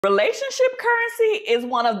Relationship currency is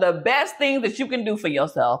one of the best things that you can do for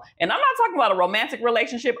yourself. And I'm not talking about a romantic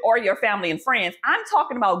relationship or your family and friends. I'm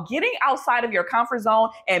talking about getting outside of your comfort zone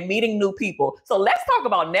and meeting new people. So let's talk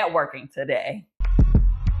about networking today.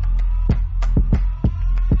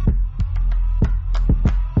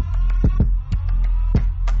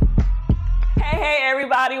 Hey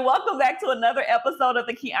everybody, welcome back to another episode of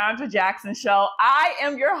the Keandra Jackson Show. I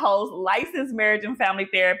am your host, licensed marriage and family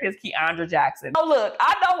therapist, Keandra Jackson. Oh look,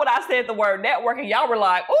 I know when I said the word networking, y'all were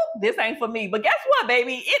like, oh, this ain't for me. But guess what,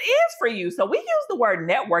 baby? It is for you. So we use the word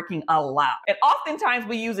networking a lot. And oftentimes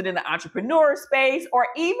we use it in the entrepreneur space, or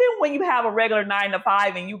even when you have a regular 9 to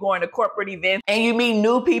 5 and you go into corporate events and you meet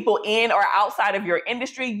new people in or outside of your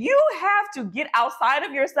industry, you have to get outside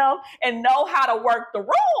of yourself and know how to work the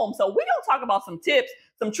room. So we're going to talk about some tips,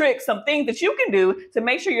 some tricks, some things that you can do to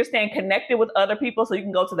make sure you're staying connected with other people so you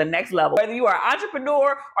can go to the next level. Whether you are an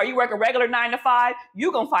entrepreneur or you work a regular 9 to 5,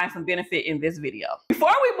 you're going to find some benefit in this video.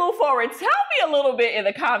 Before we move forward, tell me a little bit in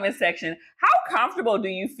the comment section, how comfortable do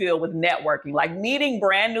you feel with networking? Like meeting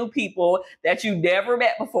brand new people that you never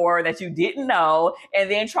met before, that you didn't know, and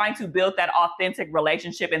then trying to build that authentic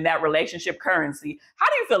relationship and that relationship currency. How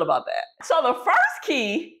do you feel about that? So the first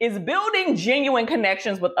key is building genuine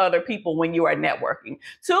connections with other people when you are networking.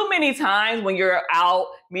 Too many times when you're out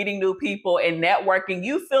meeting new people and networking,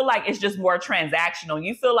 you feel like it's just more transactional.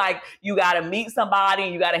 You feel like you got to meet somebody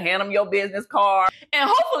and you got to hand them your business card. And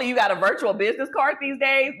hopefully you got a virtual business card these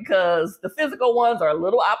days because the physical ones are a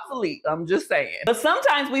little obsolete. I'm just saying. But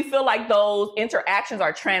sometimes we feel like those interactions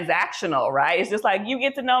are transactional, right? It's just like you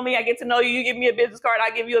get to know me, I get to know you, you give me a business card,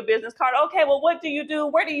 I give you a business card. Okay, well, what do you do?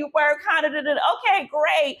 Where do you work? Okay,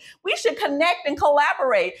 great. We should connect and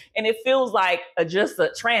collaborate. And it feels like just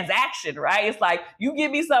a transaction, right? It's like you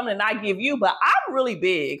give me something and I give you, but I'm really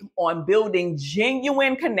big on building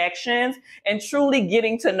genuine connections and truly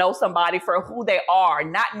getting to know somebody for who they are,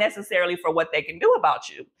 not necessarily for what they can do about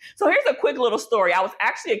you. So here's a quick little story. I was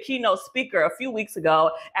actually a keynote speaker a few weeks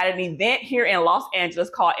ago at an event here in Los Angeles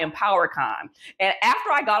called EmpowerCon. And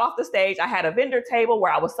after I got off the stage, I had a vendor table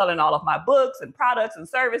where I was selling all of my books and products and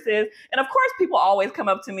services. And of course, people always come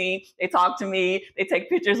up to me, they talk to me, they take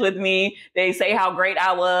pictures with me, they say how great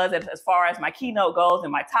I was as far as my keynote goes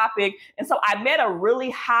and my topic. And so I met a really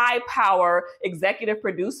high power executive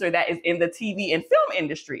producer that is in the TV and film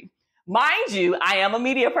industry. Mind you, I am a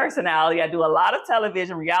media personality. I do a lot of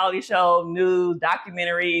television, reality show, news,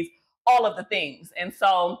 documentaries, all of the things. And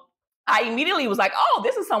so I immediately was like, oh,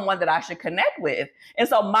 this is someone that I should connect with. And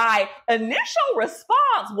so my initial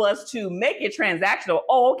response was to make it transactional.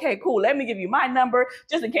 Oh, okay, cool. Let me give you my number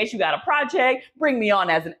just in case you got a project. Bring me on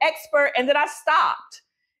as an expert. And then I stopped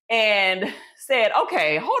and said,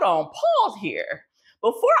 okay, hold on, pause here.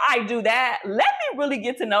 Before I do that, let me really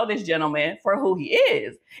get to know this gentleman for who he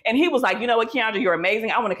is. And he was like, you know what, Keandra, you're amazing.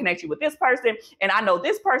 I want to connect you with this person. And I know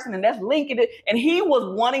this person, and that's linking it. And he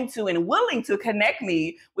was wanting to and willing to connect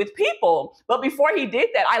me with people. But before he did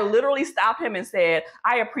that, I literally stopped him and said,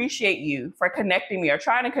 I appreciate you for connecting me or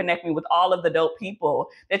trying to connect me with all of the dope people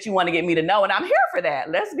that you want to get me to know. And I'm here for that.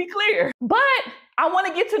 Let's be clear. But I want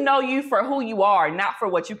to get to know you for who you are, not for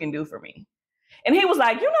what you can do for me. And he was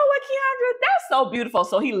like, you know what, Keandra, that's so beautiful.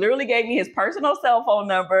 So he literally gave me his personal cell phone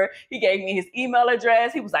number. He gave me his email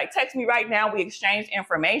address. He was like, text me right now. We exchanged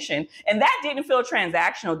information. And that didn't feel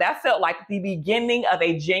transactional. That felt like the beginning of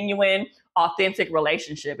a genuine, authentic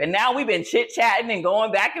relationship. And now we've been chit-chatting and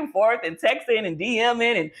going back and forth and texting and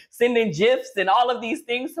DMing and sending GIFs and all of these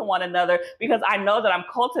things to one another because I know that I'm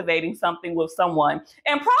cultivating something with someone.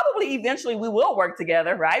 And probably eventually we will work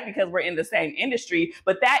together, right? Because we're in the same industry,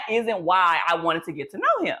 but that isn't why I wanted to get to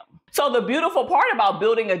know him. So the beautiful part about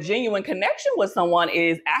building a genuine connection with someone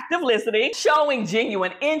is active listening, showing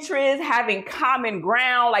genuine interest, having common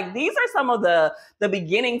ground. Like these are some of the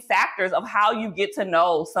beginning factors of how you get to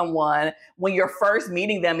know someone when you're first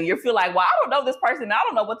meeting them and you feel like, well, I don't know this person. I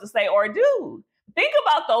don't know what to say or do. Think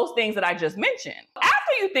about those things that I just mentioned.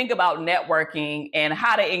 After you think about networking and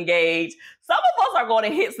how to engage, some of us are going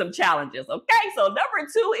to hit some challenges. Okay. So number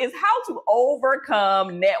 2 is how to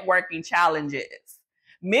overcome networking challenges.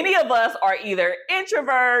 Many of us are either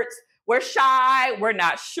introverts, we're shy, we're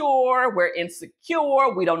not sure, we're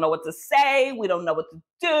insecure, we don't know what to say, we don't know what to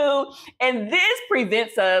do. And this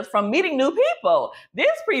prevents us from meeting new people.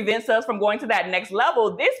 This prevents us from going to that next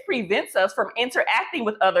level. This prevents us from interacting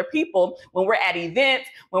with other people when we're at events,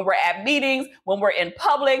 when we're at meetings, when we're in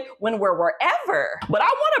public, when we're wherever. But I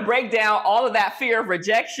want to break down all of that fear of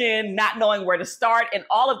rejection, not knowing where to start, and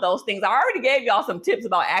all of those things. I already gave y'all some tips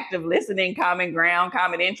about active listening, common ground,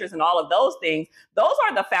 common interest, and all of those things. Those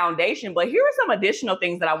are the foundation foundation, but here are some additional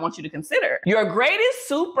things that I want you to consider. Your greatest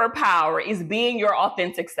superpower is being your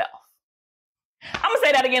authentic self. I'm gonna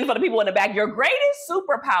say that again for the people in the back. Your greatest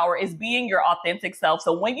superpower is being your authentic self.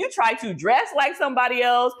 So when you try to dress like somebody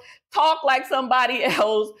else, talk like somebody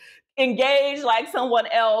else, engage like someone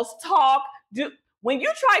else, when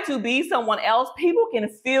you try to be someone else, people can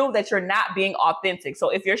feel that you're not being authentic.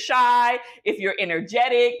 So if you're shy, if you're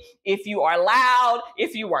energetic, if you are loud,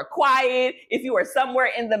 if you are quiet, if you are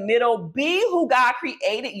somewhere in the middle, be who God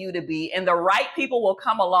created you to be, and the right people will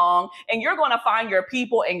come along, and you're going to find your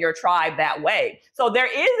people and your tribe that way. So there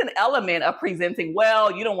is an element of presenting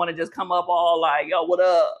well. You don't want to just come up all like, yo, what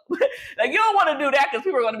up? Like, you don't want to do that because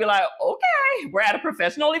people are going to be like, okay, we're at a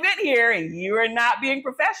professional event here and you're not being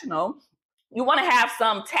professional. You want to have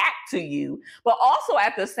some tact to you, but also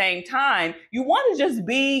at the same time, you want to just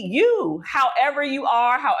be you, however you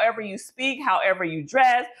are, however you speak, however you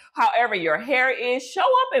dress, however your hair is. Show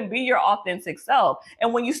up and be your authentic self.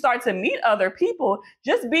 And when you start to meet other people,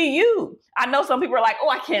 just be you. I know some people are like, oh,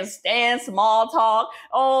 I can't stand small talk.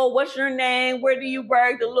 Oh, what's your name? Where do you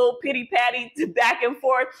work? The little pity patty back and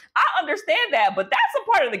forth. I understand that, but that's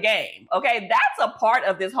a part of the game. Okay. That's a part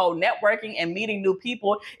of this whole networking and meeting new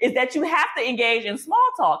people, is that you have to engage in small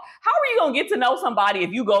talk. How are you going to get to know somebody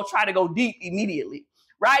if you try to go deep immediately?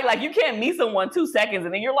 Right? Like, you can't meet someone 2 seconds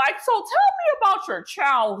and then you're like, so tell me about your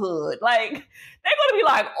childhood. Like, they're going to be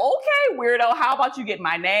like, okay, weirdo, how about you get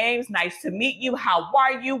my names? Nice to meet you. How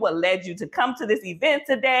are you? What led you to come to this event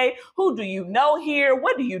today? Who do you know here?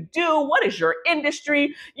 What do you do? What is your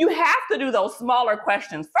industry? You have to do those smaller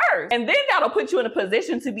questions first. And then that'll put you in a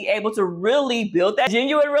position to be able to really build that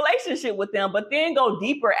genuine relationship with them, but then go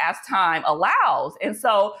deeper as time allows. And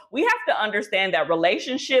so we have to understand that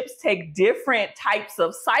relationships take different types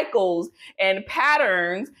of cycles and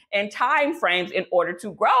patterns and time frames in order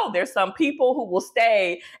to grow. There's some people who will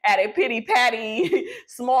stay at a pity patty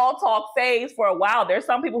small talk phase for a while. There's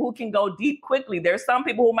some people who can go deep quickly. There's some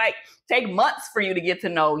people who might take months for you to get to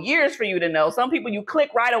know, years for you to know. Some people you click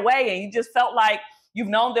right away and you just felt like you've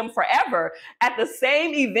known them forever. At the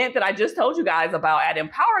same event that I just told you guys about at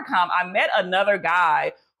EmpowerCom, I met another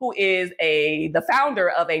guy who is the founder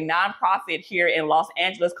of a nonprofit here in Los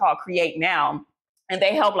Angeles called Create Now. And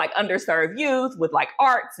they help like underserved youth with like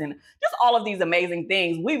arts and just all of these amazing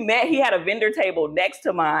things. We met, he had a vendor table next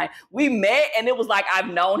to mine. We met and it was like, I've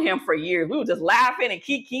known him for years. We were just laughing and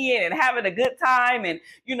kikiing and having a good time. And,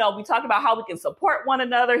 you know, we talked about how we can support one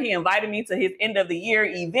another. He invited me to his end of the year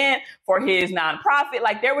event for his nonprofit.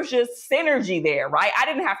 Like, there was just synergy there, right? I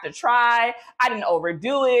didn't have to try. I didn't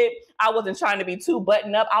overdo it. I wasn't trying to be too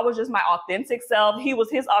buttoned up. I was just my authentic self. He was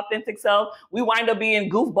his authentic self. We wind up being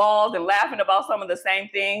goofballs and laughing about some of the same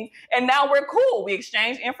things. And now we're cool. We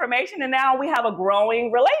exchange information and now we have a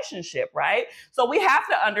growing relationship, right? So we have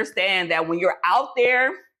to understand that when you're out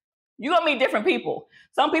there, you're going to meet different people.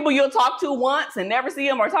 Some people you'll talk to once and never see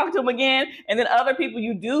them or talk to them again. And then other people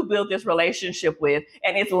you do build this relationship with,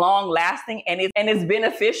 and it's long lasting and it's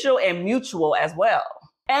beneficial and mutual as well.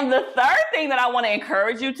 And the third thing that I want to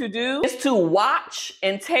encourage you to do is to watch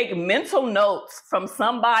and take mental notes from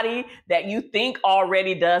somebody that you think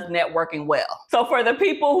already does networking well. So for the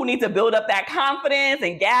people who need to build up that confidence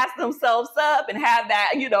and gas themselves up and have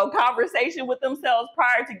that, conversation with themselves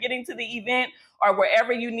prior to getting to the event or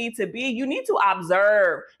wherever you need to be, you need to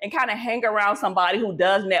observe and kind of hang around somebody who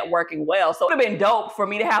does networking well. So it would have been dope for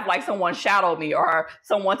me to have like someone shadow me or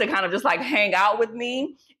someone to kind of just like hang out with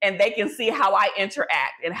me, and they can see how I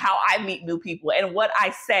interact and how I meet new people and what I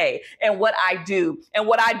say and what I do and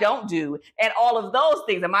what I don't do and all of those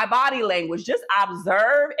things and my body language. Just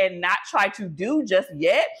observe and not try to do just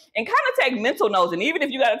yet, and kind of take mental notes. And even if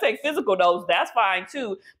you got to take physical notes, that's fine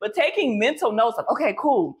too. But taking mental notes of, okay,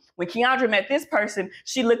 cool. When Keandra met this person,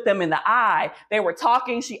 she looked them in the eye. They were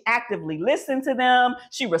talking. She actively listened to them.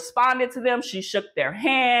 She responded to them. She shook their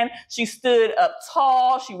hand. She stood up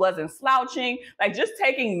tall. She wasn't slouching. Like, just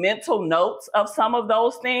taking mental notes of some of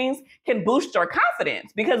those things can boost your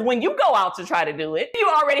confidence, because when you go out to try to do it, you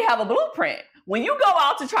already have a blueprint. When you go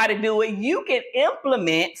out to try to do it, you can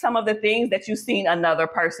implement some of the things that you've seen another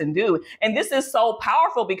person do. And this is so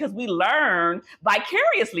powerful because we learn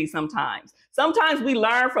vicariously sometimes. Sometimes we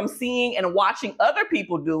learn from seeing and watching other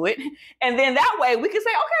people do it. And then that way we can say,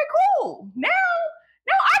 okay, cool. Now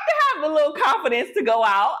I can have the little confidence to go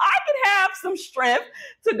out. I can have some strength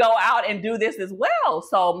to go out and do this as well.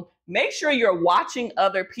 So make sure you're watching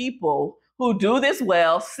other people who do this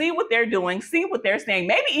well, see what they're doing, see what they're saying,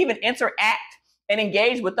 maybe even interact and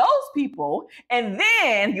engage with those people. And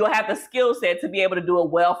then you'll have the skill set to be able to do it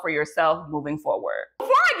well for yourself moving forward.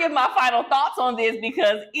 Before I give my final thoughts on this,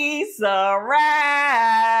 because it's a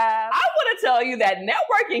wrap, I want to tell you that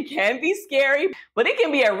networking can be scary, but it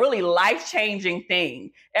can be a really life-changing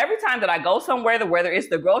thing. Every time that I go somewhere, whether it's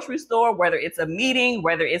the grocery store, whether it's a meeting,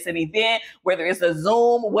 whether it's an event, whether it's a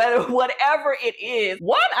Zoom, whatever it is,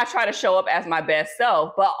 one, I try to show up as my best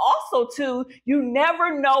self, but also two, you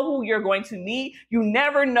never know who you're going to meet. You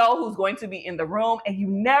never know who's going to be in the room, and you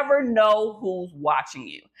never know who's watching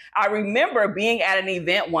you. I remember being at an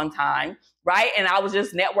event one time, right? And I was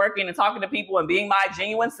just networking and talking to people and being my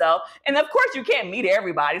genuine self. And of course, you can't meet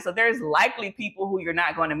everybody. So there's likely people who you're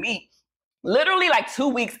not going to meet. Literally like 2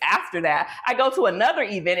 weeks after that, I go to another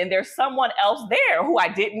event and there's someone else there who I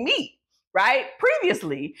didn't meet, right,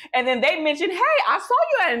 previously. And then they mentioned, hey, I saw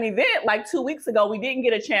you at an event like 2 weeks ago. We didn't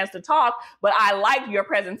get a chance to talk, but I liked your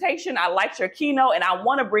presentation. I liked your keynote, and I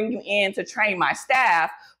want to bring you in to train my staff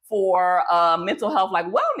for mental health, like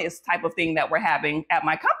wellness type of thing that we're having at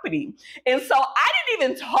my company. And so I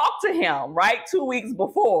didn't even talk to him, right, 2 weeks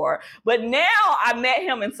before. But now I met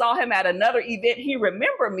him and saw him at another event. He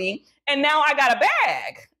remembered me, and now I got a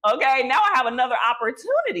bag. Okay, now I have another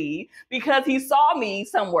opportunity because he saw me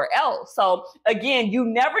somewhere else. So again, you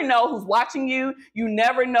never know who's watching you. You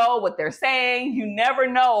never know what they're saying. You never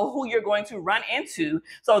know who you're going to run into.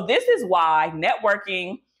 So this is why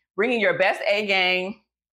networking, bringing your best A game,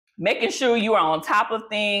 making sure you are on top of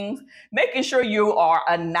things, making sure you are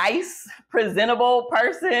a nice, presentable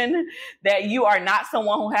person, that you are not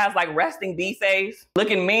someone who has like resting bee face,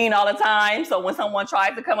 looking mean all the time. So when someone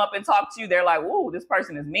tries to come up and talk to you, they're like, "Ooh, this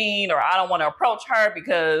person is mean," or "I don't want to approach her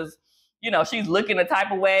because, you know, she's looking a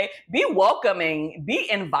type of way." Be welcoming,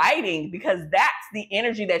 be inviting, because that's the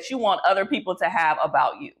energy that you want other people to have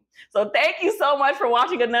about you. So thank you so much for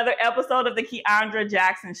watching another episode of the Keandra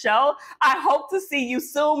Jackson Show. I hope to see you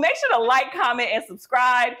soon. Make sure to like, comment, and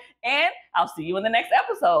subscribe, and I'll see you in the next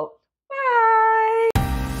episode. Bye.